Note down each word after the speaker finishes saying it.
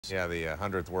Yeah, the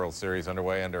 100th World Series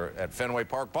underway at Fenway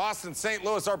Park. Boston, St.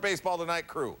 Louis, our Baseball Tonight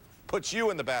crew puts you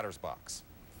in the batter's box.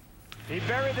 He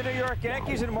buried the New York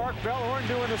Yankees, and Mark Bellhorn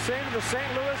doing the same to the St.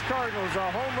 Louis Cardinals.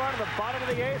 A home run at the bottom of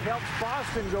the 8th helps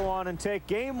Boston go on and take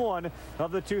Game 1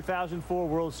 of the 2004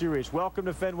 World Series. Welcome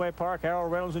to Fenway Park.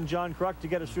 Harold Reynolds and John Kruk to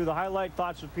get us through the highlight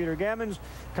thoughts of Peter Gammons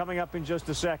coming up in just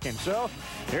a second. So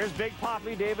here's Big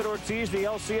Poppy, David Ortiz, the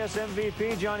LCS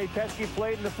MVP. Johnny Pesky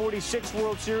played in the 46th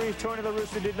World Series. Tony La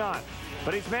Russa did not,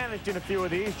 but he's managed in a few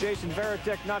of these. Jason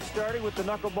Varitek not starting with the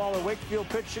knuckleballer Wakefield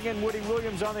pitching, and Woody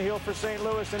Williams on the hill for St.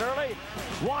 Louis. And early,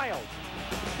 wild.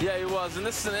 Yeah, he was, and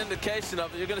this is an indication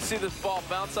of it. You're going to see this ball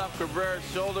bounce off Cabrera's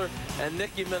shoulder and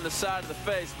nick him in the side of the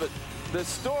face. But the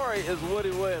story is Woody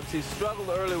Williams. He struggled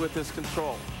early with his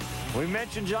control. We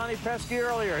mentioned Johnny Pesky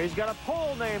earlier. He's got a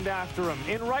pole named after him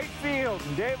in right field.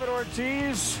 And David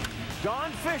Ortiz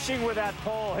gone fishing with that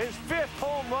pole. His 5th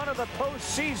home run of the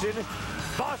postseason.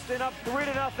 Boston up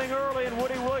 3-0 early, and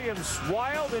Woody Williams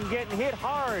wild and getting hit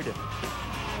hard.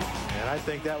 And I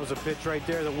think that was a pitch right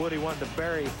there that Woody wanted to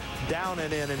bury down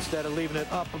and in instead of leaving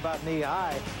it up about knee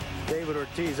high. David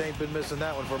Ortiz ain't been missing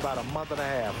that one for about a month and a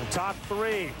half. The top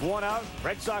 3, 1 out.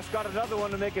 Red Sox got another one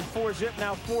to make it 4-zip,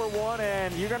 now 4-1.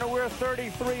 And you're going to wear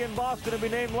 33 in Boston and be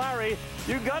named Larry.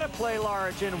 You got to play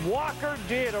large, and Walker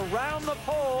did around the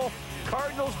pole.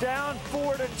 Cardinals down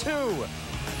 4-2.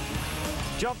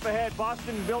 Jump ahead,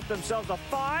 Boston built themselves a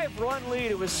 5-run lead.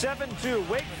 It was 7-2.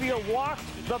 Wakefield walked,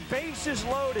 the bases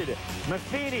loaded.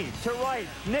 Matheny to right,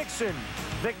 Nixon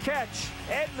the catch,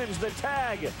 Edmonds the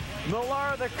tag,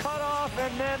 Millar the cutoff,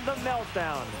 and then the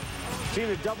meltdown. See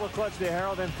the double clutch there,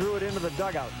 Harold, then threw it into the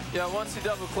dugout. Yeah, once he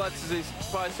double clutches, he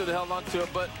probably should have held on to it.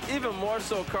 But even more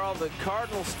so, Carl, the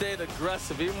Cardinals stayed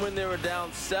aggressive. Even when they were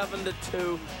down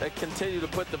 7-2, they continued to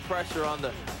put the pressure on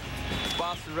the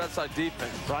Boston Red Sox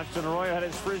defense. Bronson Arroyo had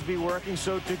his frisbee working,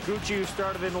 so Taguchi, who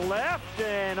started in left,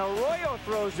 and Arroyo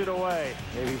throws it away.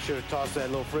 Maybe he should have tossed that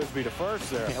little frisbee to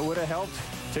first there. It would have helped.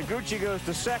 Taguchi goes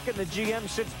to second. The GM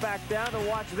sits back down to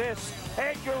watch this.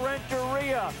 Edgar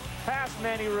Renteria past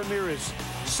Manny Ramirez.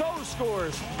 So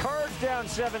scores. Cards down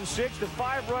 7-6. The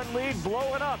 5-run lead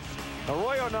blowing up.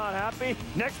 Arroyo not happy.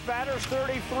 Next batter's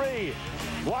 33.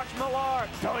 Watch Millar.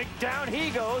 Going down he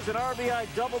goes. An RBI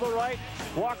double to right.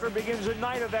 Walker begins a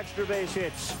night of extra base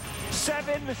hits.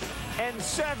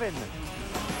 7-7.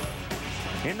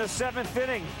 In the 7th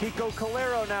inning, Kiko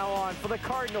Calero now on for the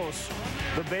Cardinals.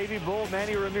 The baby bull,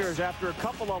 Manny Ramirez, after a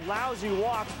couple of lousy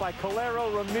walks by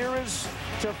Calero, Ramirez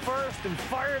to first and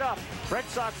fired up. Red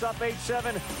Sox up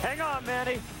 8-7. Hang on,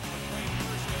 Manny.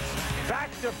 Back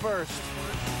to first.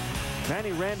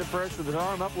 Manny ran to first with his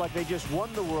arm up like they just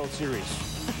won the World Series.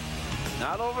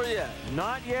 Not over yet.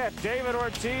 Not yet. David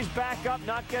Ortiz back up,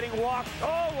 not getting walked.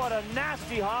 Oh, what a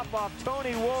nasty hop off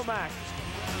Tony Womack.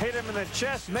 Hit him in the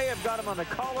chest, may have got him on the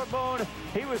collarbone.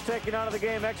 He was taken out of the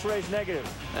game, x-rays negative.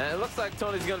 And it looks like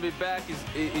Tony's going to be back.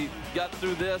 He got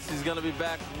through this. He's going to be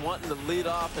back wanting to lead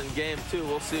off in Game 2.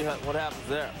 We'll see what happens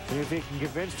there. See if he can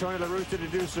convince Tony La Russa to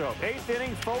do so. 8th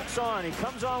inning, folks on. He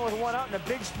comes on with 1 out in a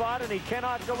big spot, and he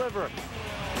cannot deliver.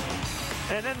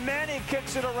 And then Manny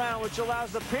kicks it around, which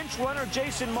allows the pinch runner,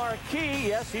 Jason Marquis,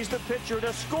 yes, he's the pitcher,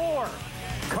 to score.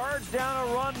 Cards down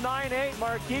a run, 9-8.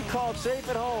 Marquis called safe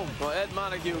at home. Well, Ed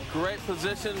Montague, great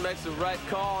position, makes the right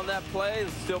call on that play.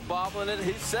 Still bobbling it.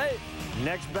 He's safe.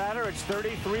 Next batter, it's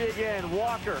 33 again.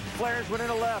 Walker flares one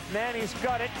into left. Manny's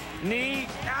got it. Knee.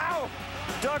 Ow!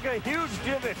 Dug a huge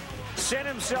divot. Sent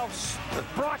himself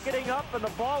brocketing up, and the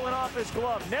ball went off his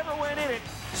glove. Never went in it.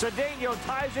 Cedeno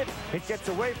ties it. It gets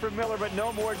away from Miller, but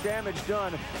no more damage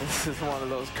done. This is one of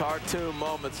those cartoon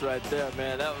moments right there,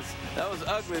 man. That was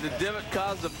ugly. The divot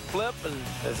caused a flip, and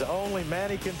as only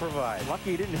Manny can provide.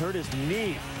 Lucky he didn't hurt his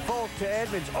knee. Folk to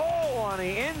Edmonds. Oh, on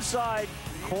the inside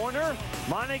corner.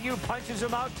 Montague punches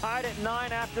him out, tied at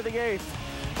 9 after the 8th.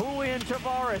 Julian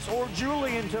Tavares, or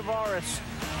Julian Tavares.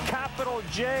 Capital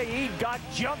J, he got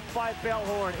jumped by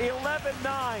Bellhorn.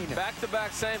 11-9.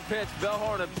 Back-to-back, same pitch.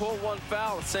 Bellhorn had pulled one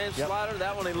foul, the same slider.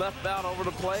 That one he left out over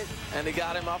the plate, and he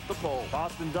got him off the pole.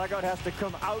 Boston dugout has to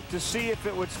come out to see if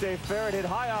it would stay fair. It hit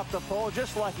high off the pole,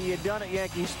 just like he had done at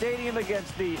Yankee Stadium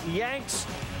against the Yanks.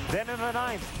 Then in the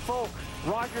 9th, Folk,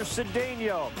 Roger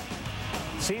Cedeno.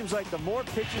 Seems like the more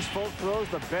pitches Folk throws,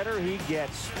 the better he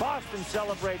gets. Boston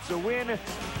celebrates a win.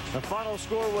 The final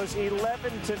score was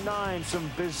 11-9.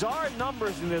 Some bizarre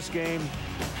numbers in this game.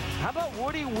 How about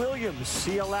Woody Williams?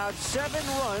 He allowed 7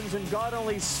 runs and got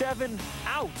only 7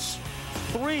 outs.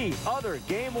 3 other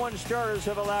Game 1 starters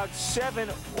have allowed 7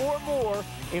 or more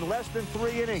in less than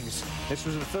 3 innings. This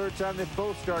was the 3rd time that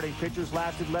both starting pitchers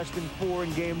lasted less than 4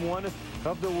 in Game 1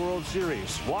 of the World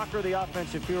Series. Walker, the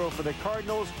offensive hero for the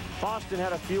Cardinals. Boston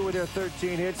had a few of their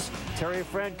 13 hits. Terry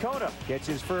Francona gets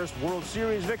his first World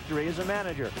Series victory as a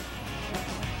manager.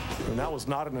 And that was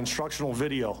not an instructional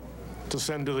video to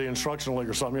send to the instructional league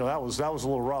or something. You know, that was a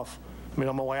little rough. I mean,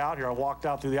 on my way out here, I walked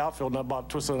out through the outfield and I about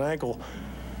twisted an ankle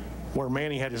where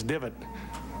Manny had his divot.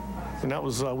 And that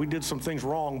was, we did some things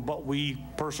wrong, but we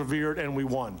persevered and we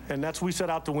won. And we set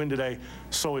out to win today,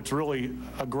 so it's really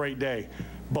a great day.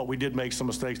 But we did make some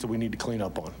mistakes that we need to clean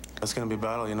up on. It's going to be a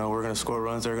battle. You know, we're going to score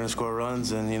runs, they're going to score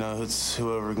runs, and, you know, it's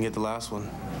whoever can get the last one.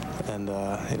 And,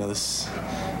 you know, this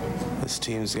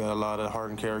team's got a lot of heart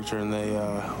and character, and they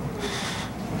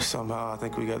somehow, I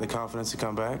think we got the confidence to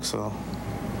come back, so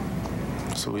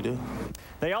we do.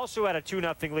 They also had a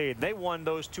 2-0 lead. They won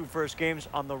those 2 first games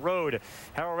on the road.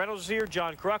 Harold Reynolds is here,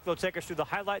 John Kruk. They'll take us through the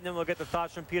highlight, and then we'll get the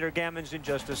thoughts from Peter Gammons in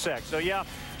just a sec. So, yeah,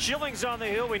 Schilling's on the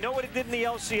hill. We know what he did in the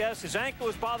LCS. His ankle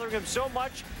was bothering him so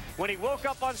much. When he woke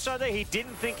up on Sunday, he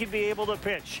didn't think he'd be able to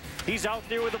pitch. He's out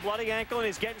there with a bloody ankle, and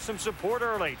he's getting some support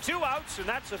early. 2 outs, and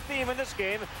that's a theme in this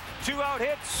game. 2 out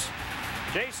hits.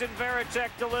 Jason Varitek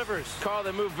delivers. Carl,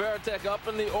 they moved Varitek up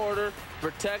in the order.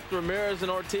 Protect Ramirez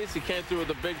and Ortiz. He came through with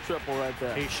a big triple right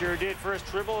there. He sure did. First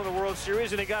triple in the World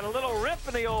Series, and he got a little rip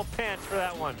in the old pants for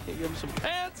that one. He gave him some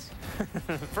pants.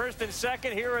 First and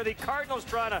second, here are the Cardinals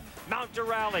trying to mount a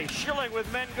rally. Schilling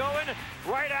with men going.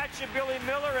 Right at you, Billy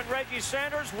Miller and Reggie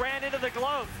Sanders ran into the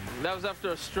glove. That was after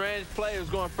a strange play. He was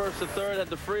going first to third, had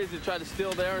to freeze. He tried to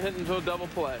steal there and hit into a double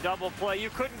play. Double play.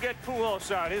 You couldn't get Pujols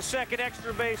out. His second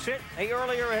extra base hit. He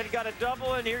earlier had got a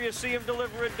double, and here you see him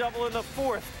deliver a double in the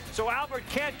 4th. So Albert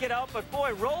can't get out, but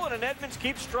boy, Rowland and Edmonds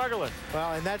keep struggling.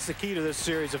 Well, and that's the key to this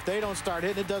series. If they don't start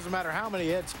hitting, it doesn't matter how many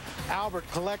hits Albert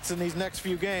collects in these next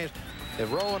few games.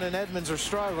 If Rowland and Edmonds are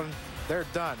struggling, they're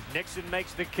done. Nixon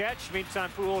makes the catch. Meantime,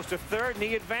 Pujols to third, and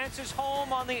he advances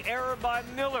home on the error by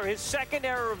Miller, his second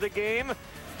error of the game.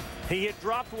 He had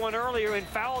dropped one earlier in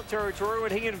foul territory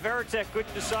when he and Varitek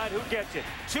couldn't decide who gets it.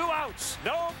 2 outs,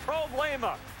 no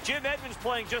problema. Jim Edmonds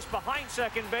playing just behind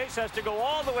second base, has to go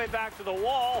all the way back to the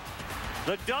wall.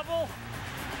 The double,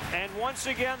 and once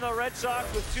again the Red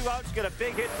Sox with 2 outs get a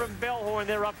big hit from Bellhorn.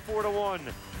 They're up 4-1.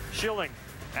 Schilling,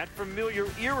 that familiar,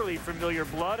 eerily familiar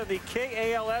blood of the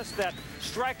KALS, that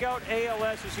strikeout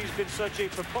ALS, as he's been such a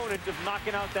proponent of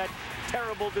knocking out that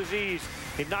terrible disease.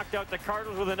 He knocked out the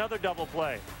Cardinals with another double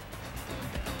play.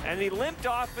 And he limped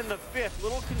off in the 5th.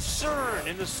 Little concern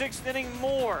in the 6th inning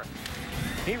more.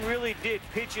 He really did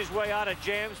pitch his way out of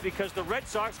jams because the Red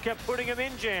Sox kept putting him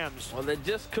in jams. Well, they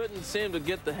just couldn't seem to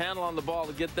get the handle on the ball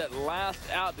to get that last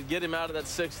out to get him out of that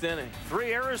 6th inning.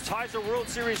 3 errors, ties a World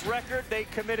Series record. They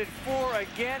committed 4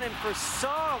 again, and for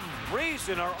some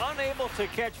reason are unable to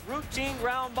catch routine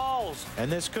ground balls.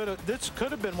 And this could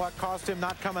have been what cost him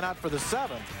not coming out for the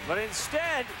 7th. But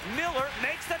instead, Miller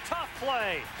makes the tough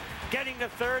play, getting to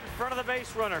third in front of the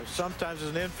base runner. Sometimes as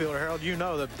an infielder, Harold, you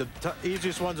know that the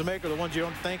easiest ones to make are the ones you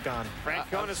don't think on.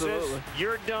 Francona says,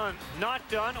 you're done. Not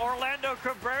done. Orlando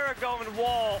Cabrera going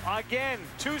wall again.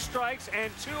 2 strikes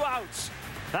and 2 outs.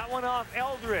 That one off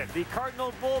Eldred, the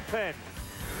Cardinal bullpen.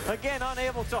 Again,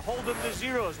 unable to hold them to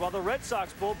zeros, while the Red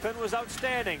Sox bullpen was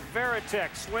outstanding.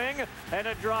 Varitek swing and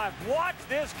a drive. Watch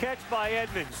this catch by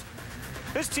Edmonds.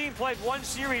 This team played 1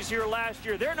 series here last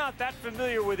year. They're not that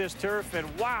familiar with this turf, and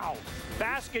wow,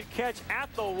 basket catch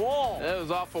at the wall. It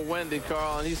was awful windy,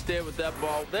 Carl, and he stayed with that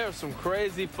ball. There were some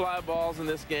crazy fly balls in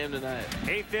this game tonight.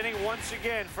 8th inning, once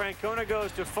again, Francona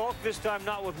goes to Falk, this time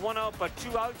not with 1 out, but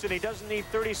 2 outs, and he doesn't need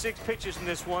 36 pitches in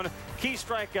this one. Key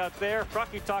strikeout there.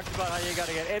 Rocky talked about how you got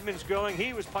to get Edmonds going.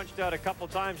 He was punched out a couple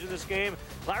times in this game.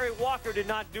 Larry Walker did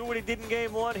not do what he did in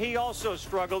Game 1. He also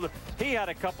struggled. He had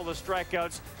a couple of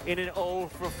strikeouts in an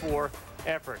 0-for-4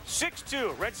 effort.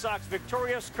 6-2, Red Sox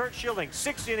victorious. Curt Schilling,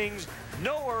 6 innings,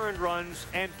 no earned runs,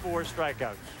 and 4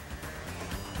 strikeouts.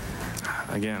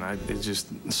 Again, it's just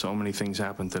so many things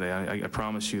happened today. I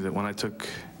promise you that when I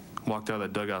walked out of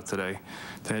that dugout today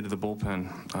to head to the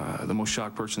bullpen, the most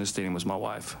shocked person in the stadium was my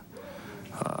wife.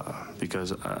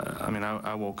 Because, I mean,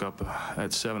 I woke up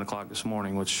at 7 o'clock this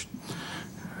morning, which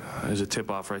is a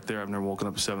tip-off right there. I've never woken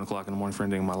up at 7 o'clock in the morning for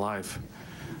anything in my life.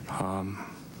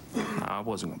 I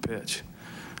wasn't going to pitch.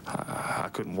 I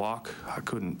couldn't walk. I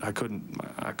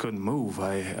couldn't move.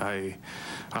 I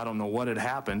don't know what had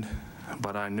happened,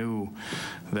 but I knew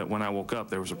that when I woke up,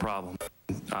 there was a problem.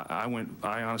 I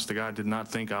honest to God, did not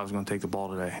think I was going to take the ball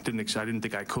today. I didn't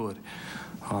think I could.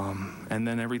 And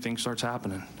then everything starts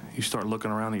happening. you start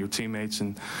looking around at your teammates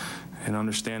and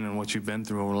understanding what you've been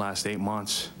through over the last 8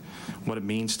 months, what it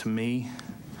means to me,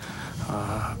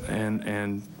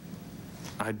 and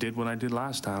I did what I did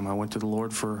last time. I went to the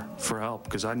Lord for help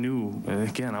because I knew,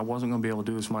 again, I wasn't going to be able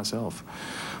to do this myself.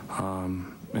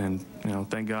 And, you know,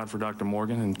 thank God for Dr.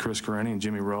 Morgan and Chris Careni and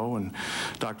Jimmy Rowe and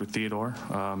Dr. Theodore.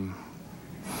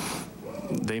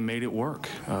 They made it work.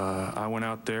 I went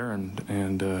out there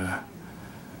and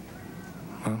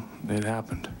well, it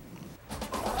happened.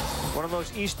 One of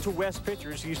those east to west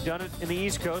pitchers. He's done it in the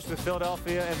East Coast with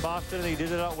Philadelphia and Boston, and he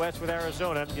did it out west with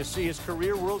Arizona. You see his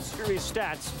career World Series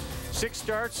stats. 6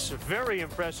 starts, a very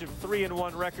impressive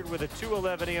 3-1 record with a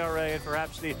 2.11 ERA, and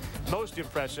perhaps the most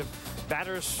impressive,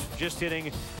 batters just hitting